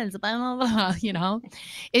kids? Blah, blah, blah,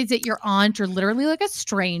 Is it your aunt or literally like a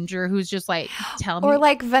stranger who's just like, tell me? Or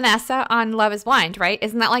like Vanessa on Love is Blind, right?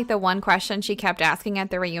 Isn't that like the one question she kept asking at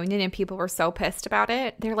the reunion and people were so pissed about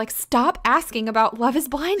it? They're like, stop asking about Love is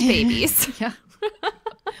Blind babies. Yeah.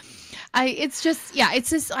 It's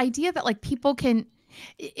this idea that like people can,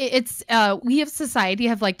 we as society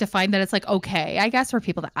have like defined that it's like okay, I guess, for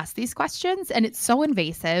people to ask these questions, and it's so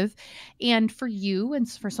invasive. And for you and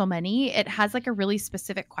for so many, it has like a really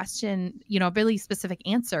specific question, a really specific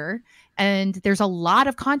answer, and there's a lot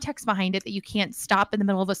of context behind it that you can't stop in the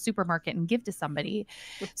middle of a supermarket and give to somebody.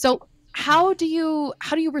 So how do you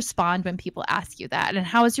respond when people ask you that, and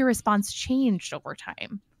how has your response changed over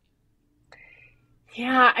time?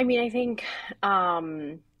 Yeah, I mean, I think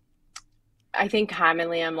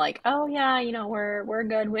commonly I'm like, oh yeah, we're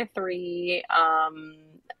good with 3.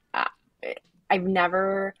 I've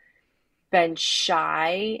never been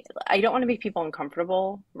shy. I don't want to make people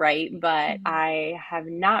uncomfortable, right? But I have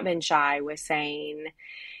not been shy with saying,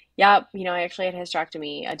 yep, I actually had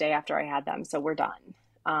hysterectomy a day after I had them, so we're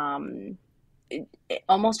done.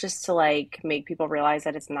 Almost just to like make people realize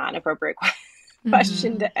that it's not an appropriate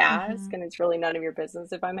question to ask, and it's really none of your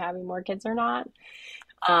business if I'm having more kids or not.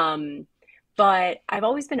 But I've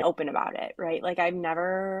always been open about it, right? Like I've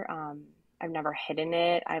never never hidden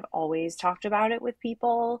it. I've always talked about it with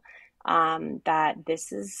people, that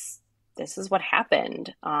this is what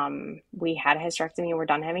happened. We had a hysterectomy and we're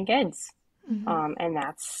done having kids. And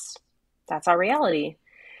that's our reality.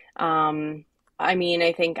 I mean,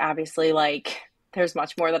 I think obviously like there's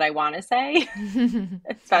much more that I want to say,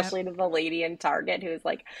 especially to the lady in Target who's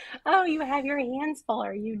like, oh, you have your hands full.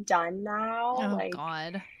 Are you done now? Oh, like,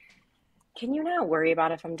 God. Can you not worry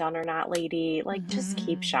about if I'm done or not, lady? Like, just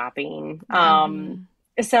keep shopping.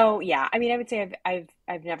 So yeah, I mean, I would say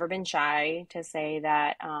I've never been shy to say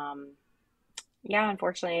that, yeah,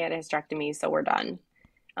 unfortunately I had a hysterectomy, so we're done.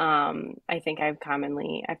 I think I've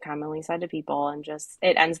commonly said to people, and just,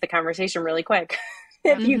 it ends the conversation really quick.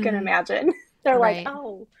 If you can imagine, they're Right. like,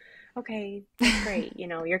 oh, okay, that's great. You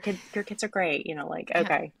know, your kids are great. You know, like,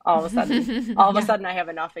 okay, all of a sudden I have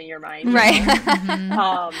enough in your mind. You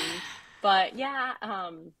know? But yeah,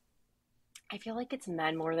 I feel like it's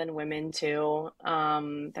men more than women too,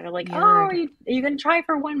 that are like, oh, are you going to try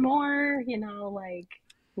for one more? You know, like,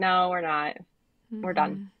 no, we're not. We're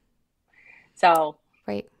done. So,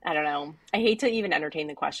 right. I don't know. I hate to even entertain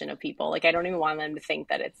the question of people. Like, I don't even want them to think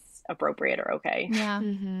that it's appropriate or okay. Yeah.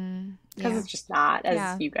 Because it's just not,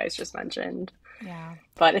 as you guys just mentioned. Yeah.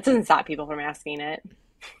 But it doesn't stop people from asking it.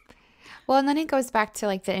 Well, and then it goes back to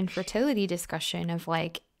like the infertility discussion of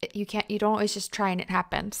like, you don't always just try and it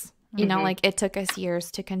happens. You know, like it took us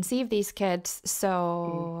years to conceive these kids.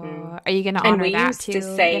 So are you going to honor that too? And we used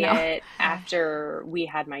to say it after we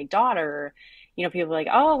had my daughter. You know, people are like,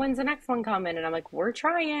 oh, when's the next one coming? And I'm like, we're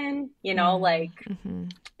trying, you know, like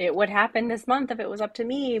it would happen this month if it was up to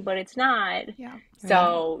me, but it's not. Yeah.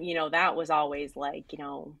 So, you know, that was always like, you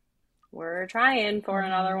know, we're trying for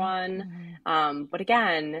another one. But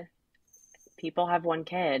again, people have one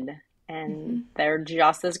kid and they're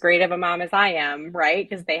just as great of a mom as I am, right?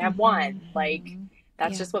 Because they have one. Like,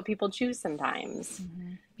 that's just what people choose sometimes.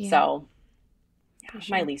 So,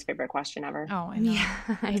 my least favorite question ever. Oh, I know.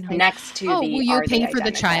 Yeah, I know. Next to will you pay for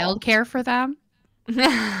the child care for them?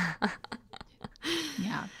 Yeah.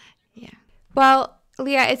 Well,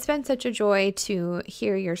 Leah, it's been such a joy to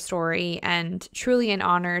hear your story, and truly an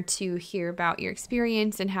honor to hear about your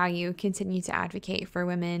experience and how you continue to advocate for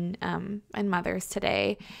women and mothers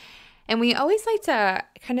today. And we always like to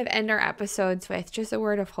kind of end our episodes with just a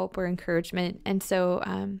word of hope or encouragement. And so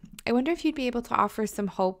I wonder if you'd be able to offer some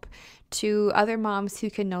hope to other moms who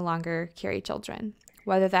can no longer carry children,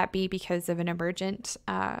 whether that be because of an emergent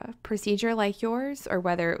procedure like yours, or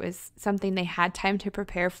whether it was something they had time to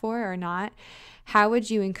prepare for or not. How would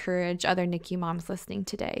you encourage other NICU moms listening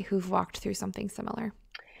today who've walked through something similar?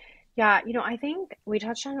 Yeah, you know, I think we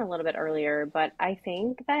touched on it a little bit earlier, but I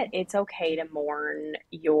think that it's okay to mourn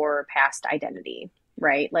your past identity,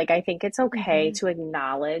 right? Like, I think it's okay to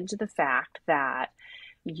acknowledge the fact that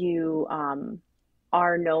you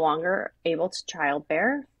are no longer able to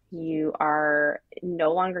childbear. You are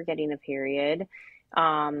no longer getting a period.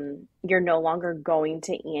 You're no longer going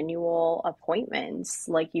to annual appointments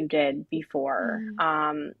like you did before,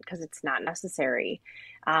 because it's not necessary.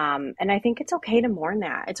 And I think it's okay to mourn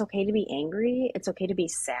that. It's okay to be angry. It's okay to be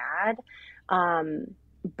sad.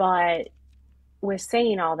 But with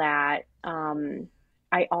saying all that,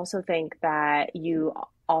 I also think that you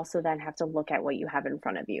also then have to look at what you have in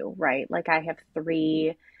front of you, right? Like, I have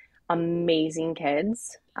 3 amazing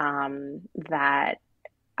kids that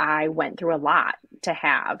I went through a lot to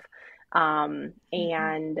have.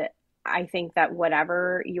 And I think that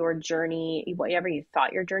whatever you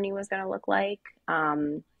thought your journey was going to look like,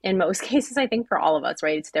 in most cases, I think for all of us,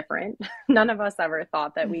 right, it's different. None of us ever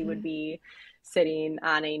thought that we would be sitting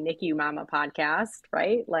on a NICU Mama podcast,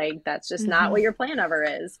 right? Like, that's just not what your plan ever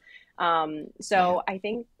is. So I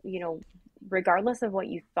think, you know, regardless of what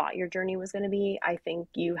you thought your journey was going to be, I think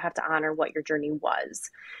you have to honor what your journey was.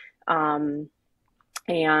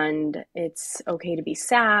 And it's okay to be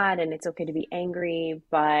sad and it's okay to be angry,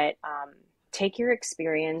 but take your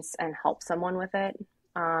experience and help someone with it.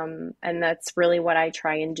 And that's really what I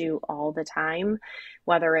try and do all the time,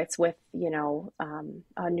 whether it's with, you know,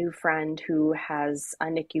 a new friend who has a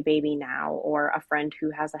NICU baby now, or a friend who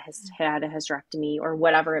has had a hysterectomy, or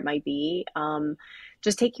whatever it might be.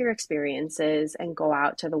 Just take your experiences and go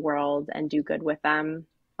out to the world and do good with them,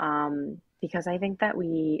 because I think that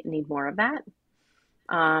we need more of that.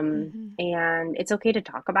 And it's okay to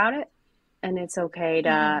talk about it, and it's okay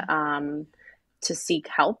to seek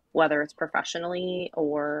help, whether it's professionally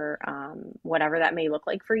or whatever that may look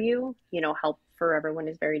like for you. You know, help for everyone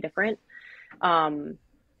is very different.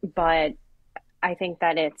 But I think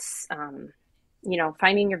that it's, you know,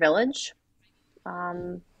 finding your village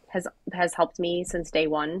has helped me since day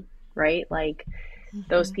one, right? Like,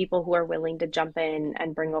 those people who are willing to jump in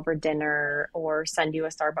and bring over dinner or send you a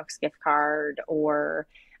Starbucks gift card or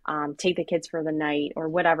take the kids for the night or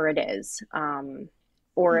whatever it is.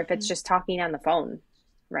 Or if it's just talking on the phone,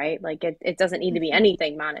 right? Like it doesn't need to be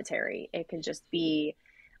anything monetary. It can just be,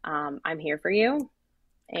 I'm here for you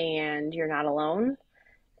and you're not alone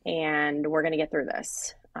and we're going to get through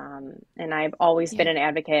this. And I've always been an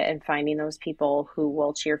advocate in finding those people who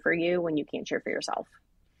will cheer for you when you can't cheer for yourself.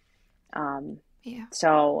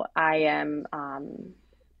 So I am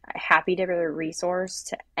happy to be a resource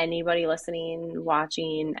to anybody listening,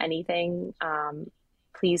 watching, anything.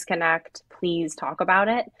 Please connect, please talk about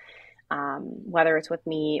it, whether it's with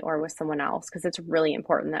me or with someone else, because it's really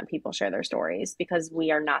important that people share their stories because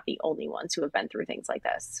we are not the only ones who have been through things like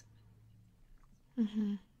this.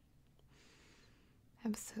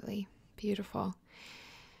 Absolutely. Beautiful.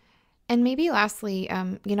 And maybe lastly,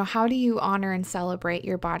 how do you honor and celebrate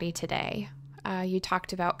your body today? You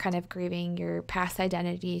talked about kind of grieving your past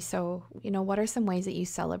identity. So, what are some ways that you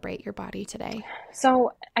celebrate your body today?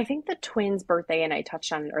 So I think the twins' birthday, and I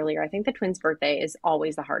touched on it earlier, I think the twins' birthday is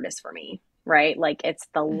always the hardest for me, right? Like it's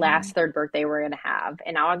the last third birthday we're going to have.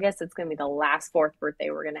 In August, it's going to be the last fourth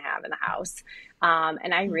birthday we're going to have in the house.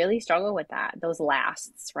 And I really struggle with that, those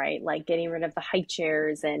lasts, right? Like getting rid of the high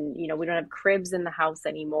chairs and, we don't have cribs in the house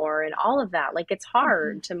anymore and all of that. Like it's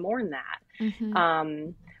hard to mourn that.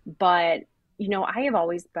 But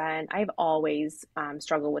I've always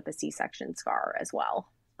struggled with the C-section scar as well.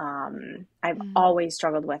 I've always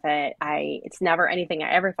struggled with it. It's never anything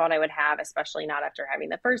I ever thought I would have, especially not after having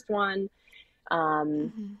the first one.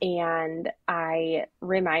 And I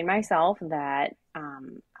remind myself that,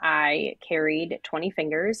 I carried 20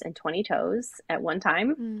 fingers and 20 toes at one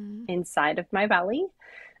time inside of my belly.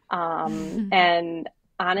 And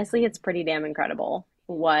honestly, it's pretty damn incredible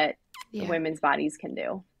what women's bodies can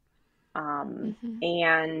do.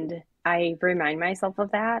 And I remind myself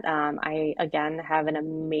of that. I, again, have an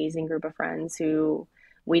amazing group of friends who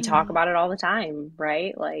we talk about it all the time,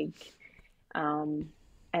 right? Like, and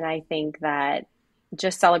I think that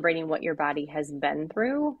just celebrating what your body has been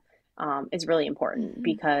through, is really important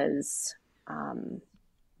because,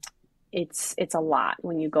 it's a lot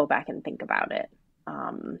when you go back and think about it,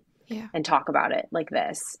 and talk about it like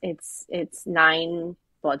this. It's 9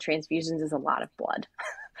 blood transfusions is a lot of blood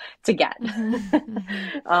to get.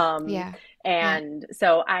 And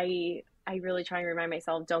so I really try and remind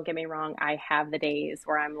myself, don't get me wrong, I have the days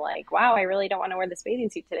where I'm like, wow, I really don't want to wear this bathing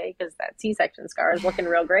suit today because that C-section scar is looking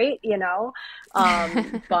real great,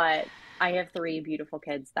 but I have 3 beautiful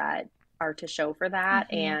kids that are to show for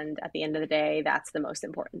that. And at the end of the day, that's the most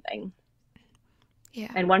important thing.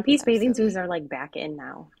 And one-piece bathing suits are like back in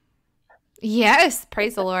now. Yes,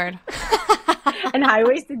 praise the Lord. And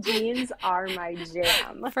high-waisted jeans are my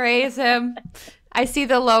jam. Praise him. I see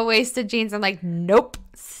the low-waisted jeans. I'm like, nope,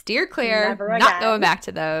 steer clear. Never again. Not going back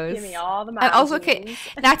to those. Give me all the and also, jeans.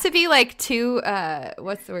 Not to be like too,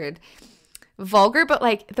 what's the word? Vulgar, but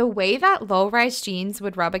like the way that low-rise jeans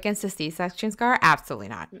would rub against a C-section scar, absolutely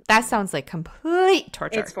not. That sounds like complete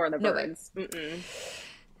torture. It's for the birds.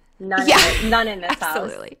 No None in this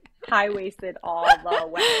absolutely. House. High-waisted all the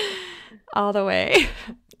way. All the way.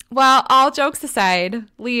 Well, all jokes aside,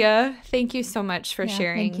 Leah, thank you so much for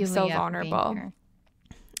sharing. Thank you, so Leah, vulnerable.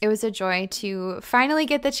 It was a joy to finally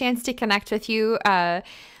get the chance to connect with you.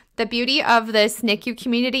 The beauty of this NICU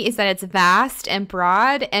community is that it's vast and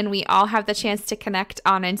broad, and we all have the chance to connect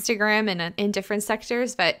on Instagram and in different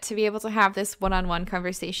sectors, but to be able to have this one-on-one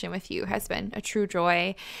conversation with you has been a true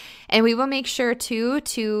joy. And we will make sure, too,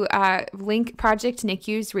 to link Project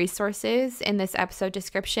NICU's resources in this episode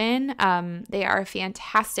description. They are a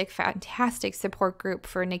fantastic support group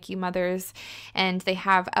for NICU mothers, and they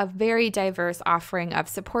have a very diverse offering of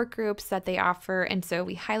support groups that they offer, and so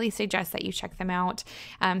we highly suggest that you check them out.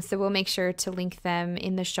 So we'll make sure to link them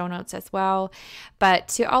in the show notes as well. But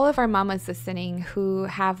to all of our mamas listening who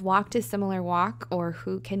have walked a similar walk or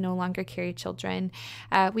who can no longer carry children,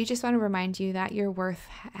 we just want to remind you that your worth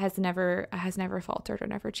has never faltered or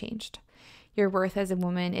never changed. Your worth as a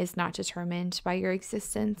woman is not determined by your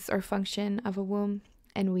existence or function of a womb,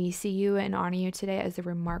 and we see you and honor you today as a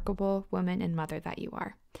remarkable woman and mother that you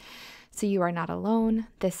are. So you are not alone.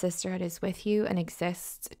 This sisterhood is with you and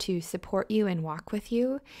exists to support you and walk with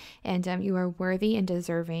you, and you are worthy and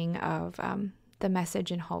deserving of the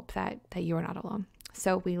message and hope that you are not alone.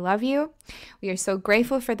 So we love you. We are so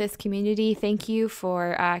grateful for this community. Thank you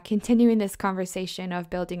for continuing this conversation of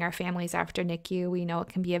building our families after NICU. We know it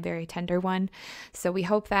can be a very tender one. So we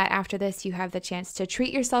hope that after this, you have the chance to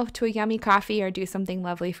treat yourself to a yummy coffee or do something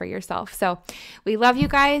lovely for yourself. So we love you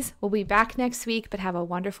guys. We'll be back next week, but have a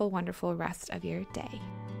wonderful, wonderful rest of your day.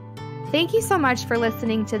 Thank you so much for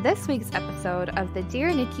listening to this week's episode of the Dear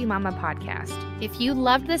NICU Mama podcast. If you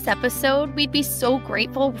loved this episode, we'd be so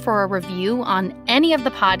grateful for a review on any of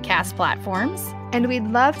the podcast platforms. And we'd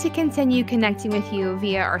love to continue connecting with you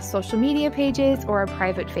via our social media pages or a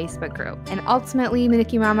private Facebook group. And ultimately,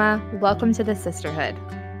 NICU Mama, welcome to the sisterhood.